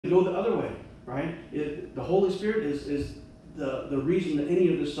go the other way, right? The Holy Spirit is the reason that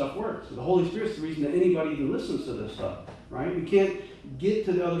any of this stuff works. The Holy Spirit's the reason that anybody even listens to this stuff, right? We can't get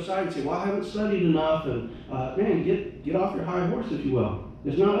to the other side and say, well, I haven't studied enough, and man, get off your high horse, if you will.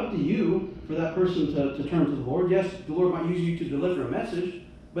 It's not up to you for that person to turn to the Lord. Yes, the Lord might use you to deliver a message,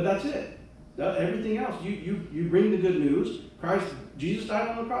 but that's it. Everything else, you bring the good news. Jesus died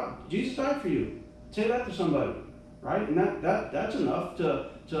on the cross. Jesus died for you. Say that to somebody, right? And that's enough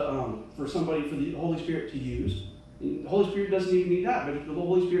for somebody, for the Holy Spirit to use. The Holy Spirit doesn't even need that, but the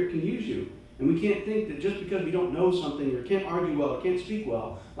Holy Spirit can use you. And we can't think that just because we don't know something, or can't argue well, or can't speak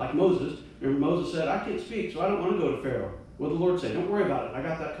well, like Moses. Remember, Moses said, I can't speak, so I don't want to go to Pharaoh. What did the Lord say? Don't worry about it. I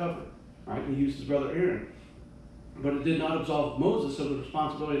got that covered. Right? And he used his brother Aaron. But it did not absolve Moses of the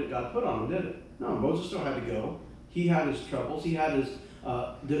responsibility that God put on him, did it? No, Moses still had to go. He had his troubles. He had his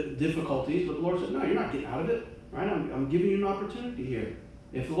difficulties. But the Lord said, no, you're not getting out of it. Right? I'm giving you an opportunity here.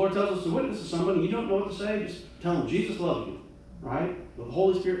 If the Lord tells us to witness to someone and you don't know what to say, just tell them Jesus loves you. Right? But the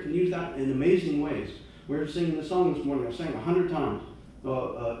Holy Spirit can use that in amazing ways. We were singing the song this morning. I sang 100 times.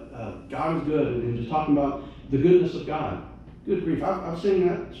 God is good, and just talking about the goodness of God. Good grief. I've sung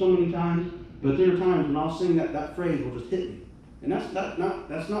that so many times, but there are times when I'll sing that phrase will just hit me. And that's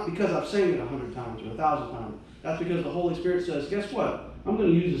not because I've sang it 100 times or 1,000 times. That's because the Holy Spirit says, guess what? I'm going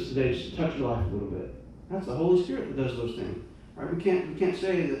to use this today to touch your life a little bit. That's the Holy Spirit that does those things. Right? We can't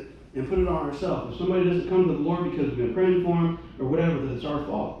say that and put it on ourselves. If somebody doesn't come to the Lord because we've been praying for them or whatever, that it's our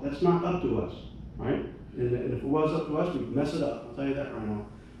fault. That's not up to us. Right? And if it was up to us, we'd mess it up. I'll tell you that right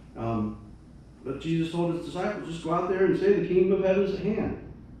now. But Jesus told his disciples, just go out there and say the kingdom of heaven is at hand.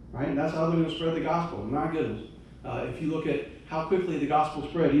 Right? And that's how they're going to spread the gospel. My goodness. If you look at how quickly the gospel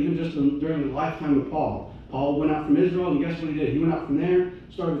spread, even just during the lifetime of Paul. Paul went out from Israel, and guess what he did? He went out from there,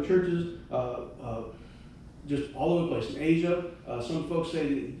 started churches just all over the place. In Asia, some folks say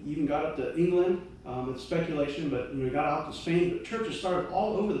that he even got up to England. It's speculation, but he got out to Spain. But churches started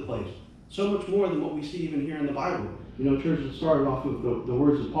all over the place. So much more than what we see even here in the Bible. Churches started off with the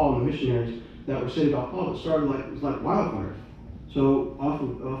words of Paul and the missionaries that were saved off Paul. It started like wildfire. So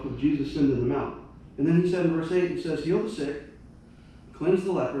off of Jesus sending them out. And then he said in verse 8, he says, heal the sick, cleanse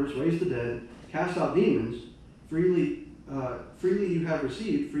the lepers, raise the dead, cast out demons, freely you have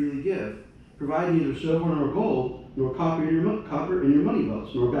received, freely give. Provide neither silver nor gold, nor copper in your money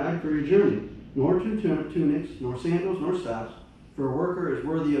belts, nor bag for your journey, nor two tunics, nor sandals, nor staffs, for a worker is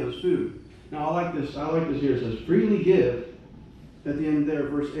worthy of his food. Now I like this here. It says, freely give. At the end there,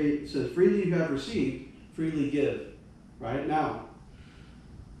 verse 8, it says, freely you have received, freely give. Right? Now,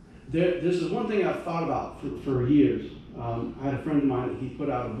 this is one thing I've thought about for years. I had a friend of mine that he put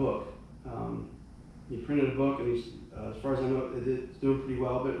out a book. He printed a book, and he's, as far as I know, it's doing pretty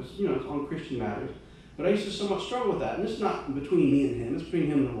well, but it's on Christian matters. But I used to somewhat struggle with that. And it's not between me and him, it's between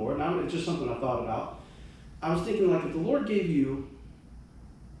him and the Lord. It's just something I thought about. I was thinking, like, if the Lord gave you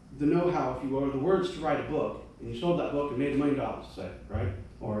the know-how, if you will, or the words to write a book, and you sold that book and made $1 million, say, right?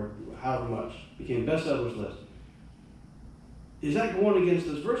 Or however much, became bestsellers list. Is that going against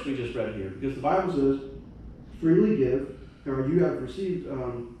this verse we just read here? Because the Bible says, freely give, or you have received,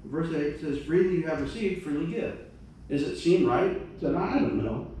 verse 8 says, freely you have received, freely give. Does it seem right? I said, I don't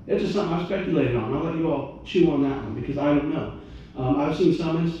know. It's just something I've speculated on. I'll let you all chew on that one because I don't know. I've seen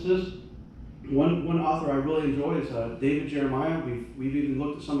some instances. One author I really enjoy is David Jeremiah. We've even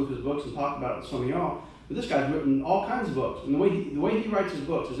looked at some of his books and talked about it with some of y'all. But this guy's written all kinds of books. And the way he writes his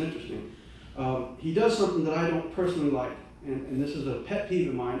books is interesting. He does something that I don't personally like. And this is a pet peeve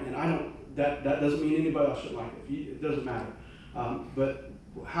of mine, and that doesn't mean anybody else should like it. It doesn't matter. But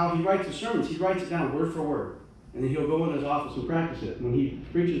how he writes his sermons, he writes it down word for word. And then he'll go in his office and practice it. When he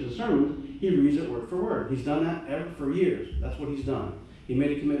preaches his sermons, he reads it word for word. He's done that for years. That's what he's done. He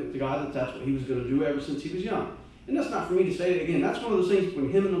made a commitment to God that that's what he was going to do ever since he was young. And that's not for me to say. Again, that's one of those things between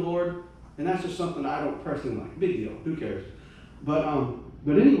him and the Lord, and that's just something I don't personally like. Big deal. Who cares? But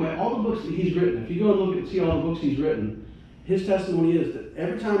anyway, all the books that he's written, if you go and look and see all the books he's written, his testimony is that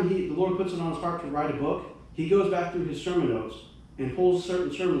every time the Lord puts it on his heart to write a book, he goes back through his sermon notes and pulls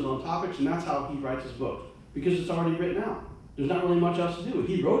certain sermons on topics, and that's how he writes his books, because it's already written out. There's not really much else to do.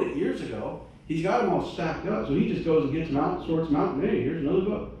 He wrote it years ago. He's got them all stacked up, so he just goes and gets them out, sorts them out, and hey, here's another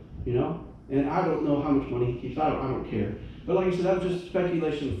book, And I don't know how much money he keeps. I don't care. But like I said, that was just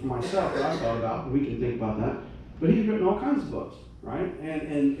speculation for myself that I thought about, and we can think about that. But he's written all kinds of books, right?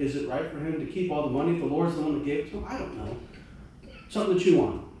 And is it right for him to keep all the money if the Lord's the one that gave it to him? I don't know. Something to chew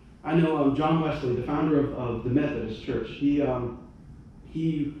on. I know John Wesley, the founder of the Methodist Church. Oh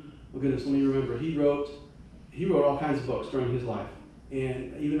goodness, let me remember. He wrote all kinds of books during his life.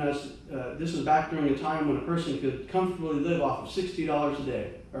 And even as this was back during a time when a person could comfortably live off of $60 a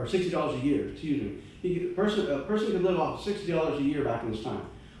day. or $60 a year, excuse me. A person could live off of $60 a year back in this time.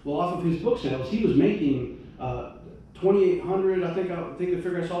 Well, off of his book sales, he was making $2,800. I think the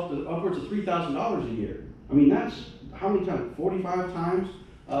figure I saw to upwards of $3,000 a year. I mean, that's how many times? 45 times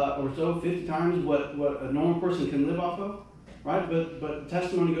or so, 50 times what a normal person can live off of, right? But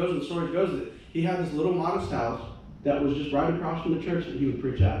testimony goes and the story goes that he had this little modest house that was just right across from the church that he would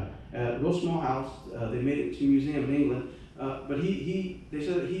preach at. A real small house. They made it to a museum in England. But they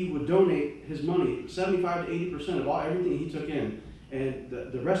said that he would donate his money, 75 to 80% of everything he took in. And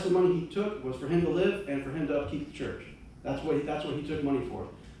the rest of the money he took was for him to live and for him to upkeep the church. That's what he took money for,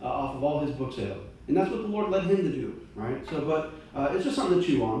 off of all his book sales. And that's what the Lord led him to do, right? So, but it's just something to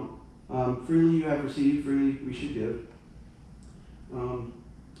chew on. Freely you have received, freely we should give.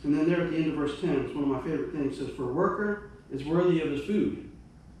 And then there at the end of verse 10, it's one of my favorite things. It says, for a worker is worthy of his food,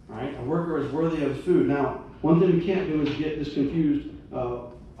 right? A worker is worthy of his food. Now, one thing we can't do is get this confused.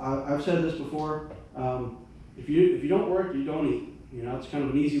 I've said this before. If you don't work, you don't eat. You know, it's kind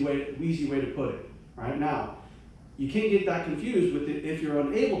of an easy way to put it. Right now, you can't get that confused with it. If you're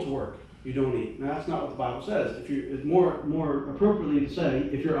unable to work, you don't eat. Now, that's not what the Bible says. It's more appropriately to say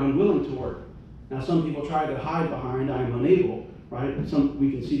if you're unwilling to work. Now, some people try to hide behind "I am unable." Right?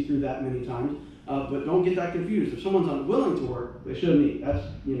 We can see through that many times. But don't get that confused. If someone's unwilling to work, they shouldn't eat. That's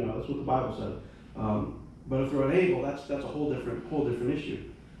what the Bible says. But if they're unable, that's a whole different issue.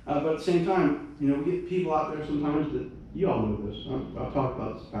 But at the same time, we get people out there sometimes that you all know this. I've talked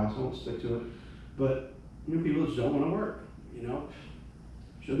about this in the past. I won't stick to it. But people just don't want to work.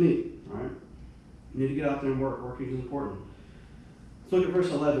 Shouldn't eat. All right. You need to get out there and work. Working is important. Let's look at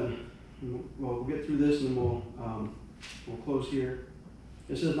verse 11. We'll get through this and we'll close here.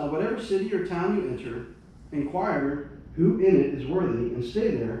 It says, now whatever city or town you enter, inquire who in it is worthy, and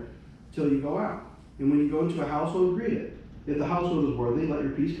stay there till you go out. And when you go into a household, greet it. If the household is worthy, let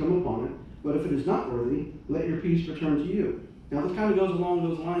your peace come upon it. But if it is not worthy, let your peace return to you. Now this kind of goes along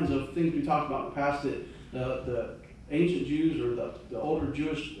those lines of things we talked about in the past, that the ancient Jews or the older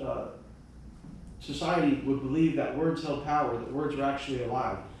Jewish society would believe that words held power, that words were actually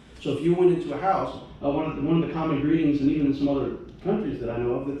alive. So if you went into a house, one of the common greetings, and even in some other countries that I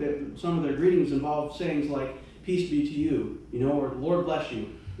know of, that some of their greetings involve sayings like "peace be to you," or "the Lord bless you,"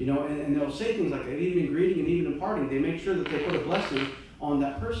 and they'll say things like that. Even in greeting and even in parting, they make sure that they put a blessing on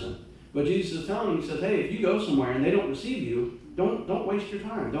that person. But Jesus is telling them, he says, hey, if you go somewhere and they don't receive you, don't waste your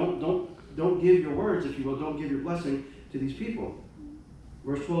time. Don't give your words, if you will. Don't give your blessing to these people.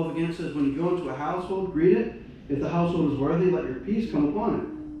 Verse 12 again says, when you go into a household, greet it. If the household is worthy, let your peace come upon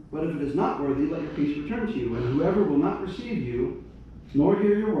it. But if it is not worthy, let your peace return to you. And whoever will not receive you, nor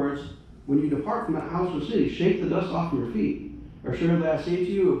hear your words, when you depart from that house or city, shake the dust off your feet. Or surely I say to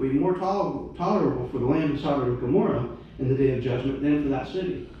you, it will be more tolerable for the land of Sodom and Gomorrah in the day of judgment than for that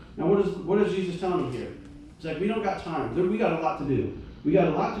city. Now, what is Jesus telling them here? It's like, we don't got time. We got a lot to do. We got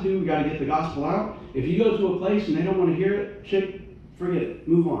to get the gospel out. If you go to a place and they don't want to hear it, forget it.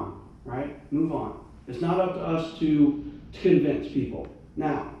 Move on. Right? Move on. It's not up to us to convince people.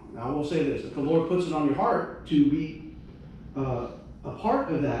 Now, I will say this. If the Lord puts it on your heart to be a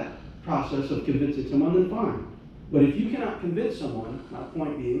part of that process of convincing someone, then fine. But if you cannot convince someone, my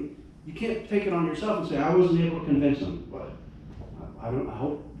point being, you can't take it on yourself and say, I wasn't able to convince them. But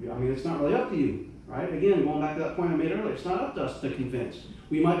it's not really up to you. Right? Again, going back to that point I made earlier, it's not up to us to convince.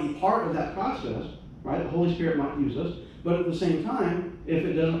 We might be part of that process, right? The Holy Spirit might use us, but at the same time, if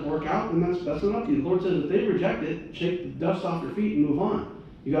it doesn't work out, then that's not up to you. The Lord says if they reject it, shake the dust off your feet and move on.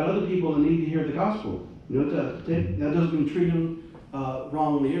 You got other people that need to hear the gospel. That doesn't mean treat them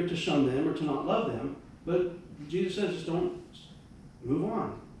wrongly or to shun them or to not love them, but Jesus says just don't move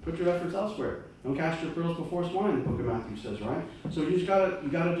on. Put your efforts elsewhere. Don't cast your pearls before swine, the book of Matthew says, right? So you gotta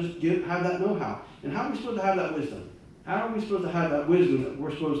just have that know-how. And how are we supposed to have that wisdom? How are we supposed to have that wisdom that we're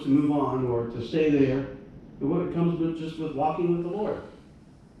supposed to move on or to stay there? It comes with walking with the Lord.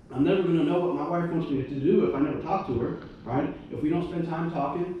 I'm never going to know what my wife wants me to do if I never talk to her, right? If we don't spend time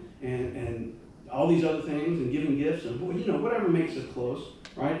talking and all these other things and giving gifts and whatever makes us close,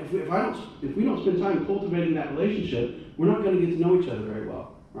 right? If we don't spend time cultivating that relationship, we're not going to get to know each other very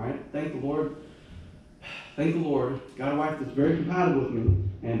well, right? Thank the Lord. Got a wife that's very compatible with me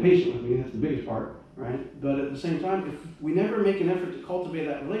and patient with me. That's the biggest part, right? But at the same time, if we never make an effort to cultivate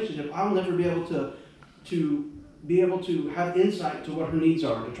that relationship, I'll never be able to have insight to what her needs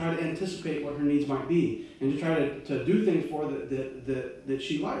are, to try to anticipate what her needs might be, and to try to do things for her that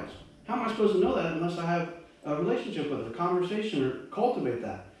she likes. How am I supposed to know that unless I have a relationship with her, a conversation, or cultivate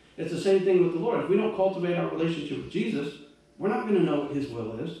that? It's the same thing with the Lord. If we don't cultivate our relationship with Jesus, we're not going to know what his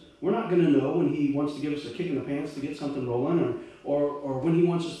will is. We're not going to know when he wants to give us a kick in the pants to get something rolling, or when he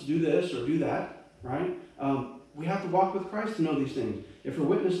wants us to do this or do that, right? We have to walk with Christ to know these things. If we're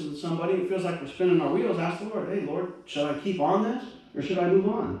witnessing to somebody and it feels like we're spinning our wheels, ask the Lord, hey, Lord, should I keep on this or should I move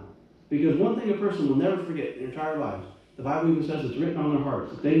on? Because one thing a person will never forget in their entire lives, the Bible even says it's written on their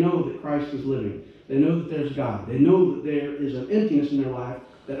hearts, that they know that Christ is living. They know that there's God. They know that there is an emptiness in their life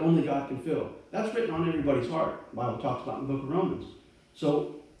that only God can fill. That's written on everybody's heart. The Bible talks about in the book of Romans.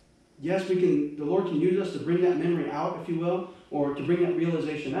 So, yes, the Lord can use us to bring that memory out, if you will, or to bring that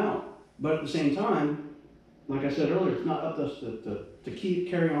realization out. But at the same time, like I said earlier, it's not up to us to keep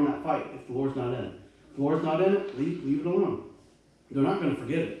carrying on that fight if the Lord's not in it. If the Lord's not in it, leave it alone. They're not going to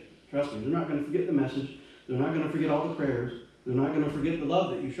forget it. Trust me, they're not going to forget the message. They're not going to forget all the prayers. They're not going to forget the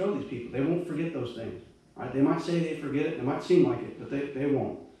love that you show these people. They won't forget those things. Right? They might say they forget it. It might seem like it, but they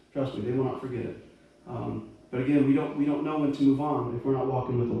won't. Trust me, they will not forget it. But again, we don't know when to move on if we're not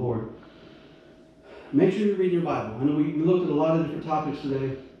walking with the Lord. Make sure you're reading your Bible. I know we looked at a lot of different topics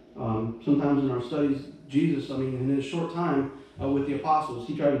today. Sometimes in our studies, Jesus, in his short time with the apostles,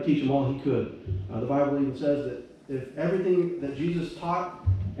 he tried to teach them all he could. The Bible even says that if everything that Jesus taught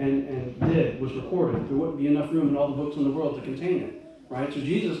and did was recorded, there wouldn't be enough room in all the books in the world to contain it. Right? So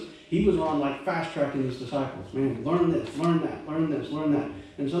Jesus, he was on like fast tracking these disciples. Man, learn this, learn that, learn this, learn that.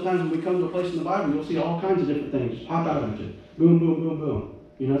 And sometimes when we come to a place in the Bible, you'll see all kinds of different things just pop out at you. Boom, boom, boom, boom.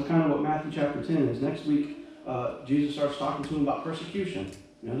 It's kind of what Matthew chapter 10 is. Next week, Jesus starts talking to them about persecution.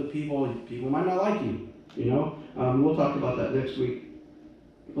 The people might not like you. We'll talk about that next week.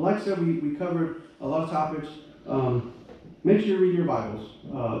 But like I said, we covered a lot of topics. Make sure you read your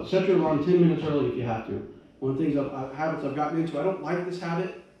Bibles. Set your alarm 10 minutes early if you have to. One of the things habits I've gotten into, I don't like this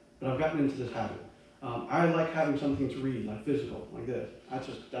habit, but I've gotten into this habit. I like having something to read, like physical, like this.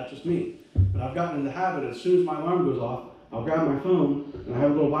 That's just me. But I've gotten in the habit, as soon as my alarm goes off, I'll grab my phone, and I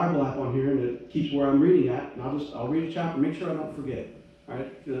have a little Bible app on here, and it keeps where I'm reading at, and I'll read a chapter, make sure I don't forget.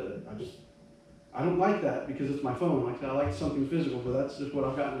 Right? I don't like that because it's my phone. Like I said, I like something physical, but that's just what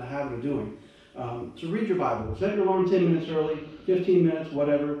I've gotten in the habit of doing. So read your Bible. Set your alarm 10 minutes early, 15 minutes,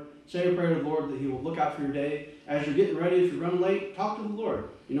 whatever. Say a prayer to the Lord that he will look out for your day. As you're getting ready, if you're running late, talk to the Lord.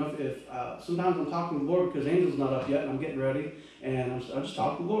 If sometimes I'm talking to the Lord because Angel's not up yet and I'm getting ready, and I just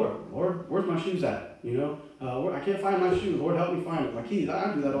talk to the Lord. Lord, where's my shoes at? I can't find my shoe. Lord, help me find it. My keys.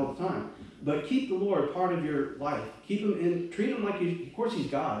 I do that all the time. But keep the Lord part of your life. Keep him treat him like of course he's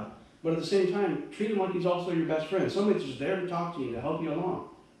God, but at the same time, treat him like he's also your best friend. Somebody that's just there to talk to you, to help you along.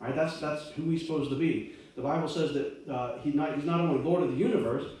 Right? That's who he's supposed to be. The Bible says that he's not only Lord of the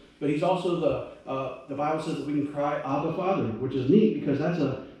universe, but he's also the Bible says that we can cry, Abba, Father, which is neat because that's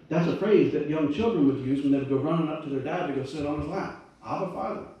a phrase that young children would use when they would go running up to their dad to go sit on his lap. Abba,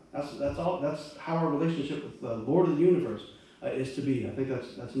 Father. That's how our relationship with the Lord of the universe is to be. I think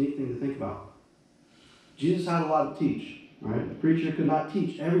that's a neat thing to think about. Jesus had a lot to teach. Right? The preacher could not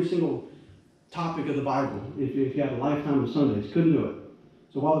teach every single topic of the Bible if he had a lifetime of Sundays. Couldn't do it.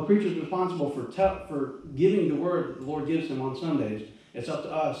 So while the preacher is responsible for giving the word that the Lord gives him on Sundays, it's up to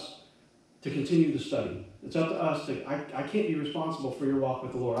us to continue the study. It's up to us I can't be responsible for your walk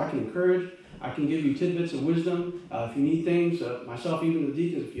with the Lord. I can encourage. I can give you tidbits of wisdom. If you need things, myself, even the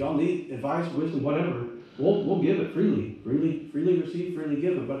deacons, if y'all need advice, wisdom, whatever, we'll give it freely. Freely receive, freely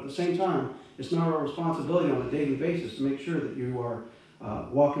given. But at the same time, it's not our responsibility on a daily basis to make sure that you are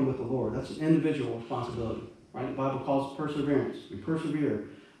walking with the Lord. That's an individual responsibility. Right? The Bible calls it perseverance. We persevere.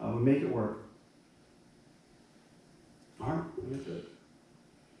 We make it work. All right, that's it.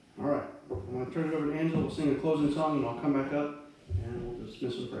 All right, I'm going to turn it over to Angela. We'll sing a closing song, and I'll come back up, and we'll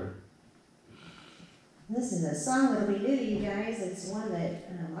dismiss in prayer. This is a song that'll be new to you guys. It's one that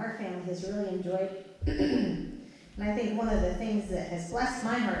our family has really enjoyed. And I think one of the things that has blessed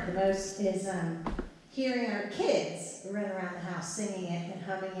my heart the most is hearing our kids run around the house singing it and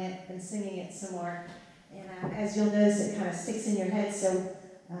humming it and singing it some more. And as you'll notice, it kind of sticks in your head. So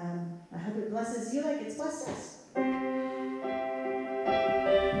I hope it blesses you like it's blessed us.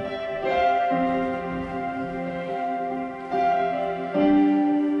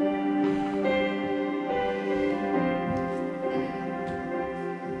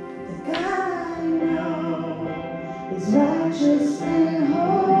 Righteous and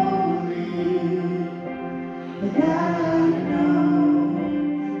holy, the God I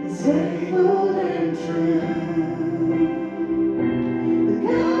know is faithful and true. The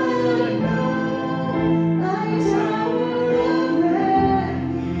God I know, my tower of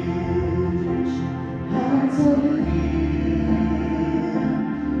refuge, hearts of Him,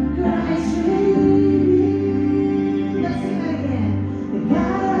 Christ redeemed. Let's sing that again. The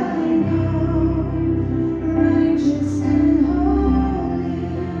God I know, righteous and holy,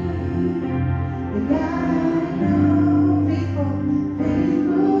 the God I know, faithful.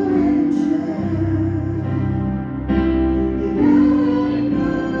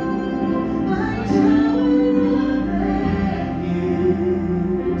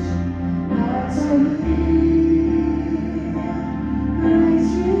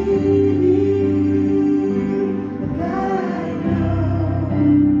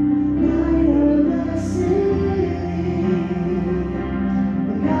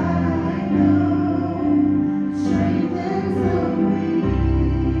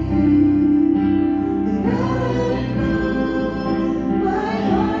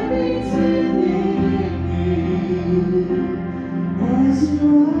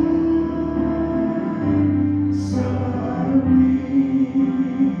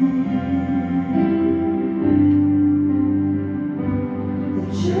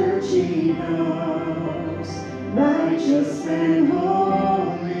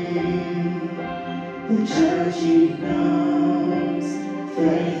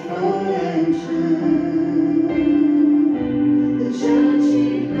 faithful and true. The church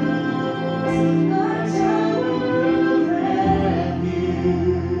he knows, a tower of refuge.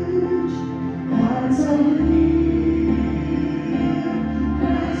 Hearts of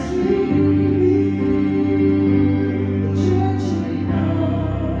Christ revealed. The church he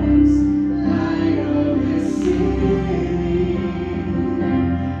knows, light of his city.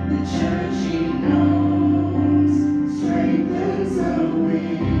 The church he knows, strengthens the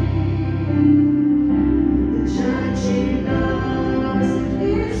weak. The church he knows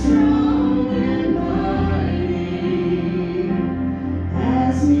is strong and mighty.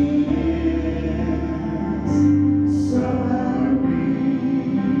 As he is, so are we.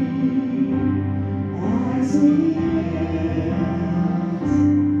 As he is,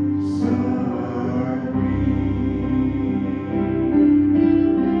 so are we.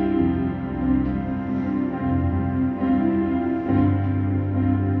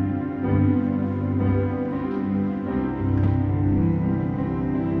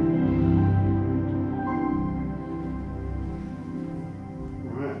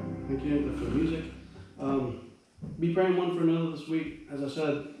 All right, thank you for the music. Be praying one for another this week. As I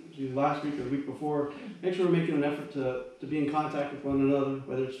said last week or the week before, make sure we're making an effort to be in contact with one another,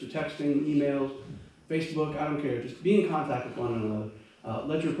 whether it's through texting, emails, Facebook, I don't care. Just be in contact with one another.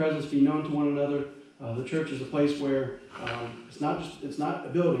 Let your presence be known to one another. The church is a place where it's not a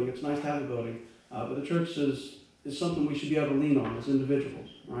building. It's nice to have a building, but the church is something we should be able to lean on as individuals,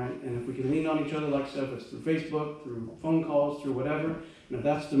 right? And if we can lean on each other, like I said, if it's through Facebook, through phone calls, through whatever, and if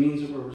that's the means that we're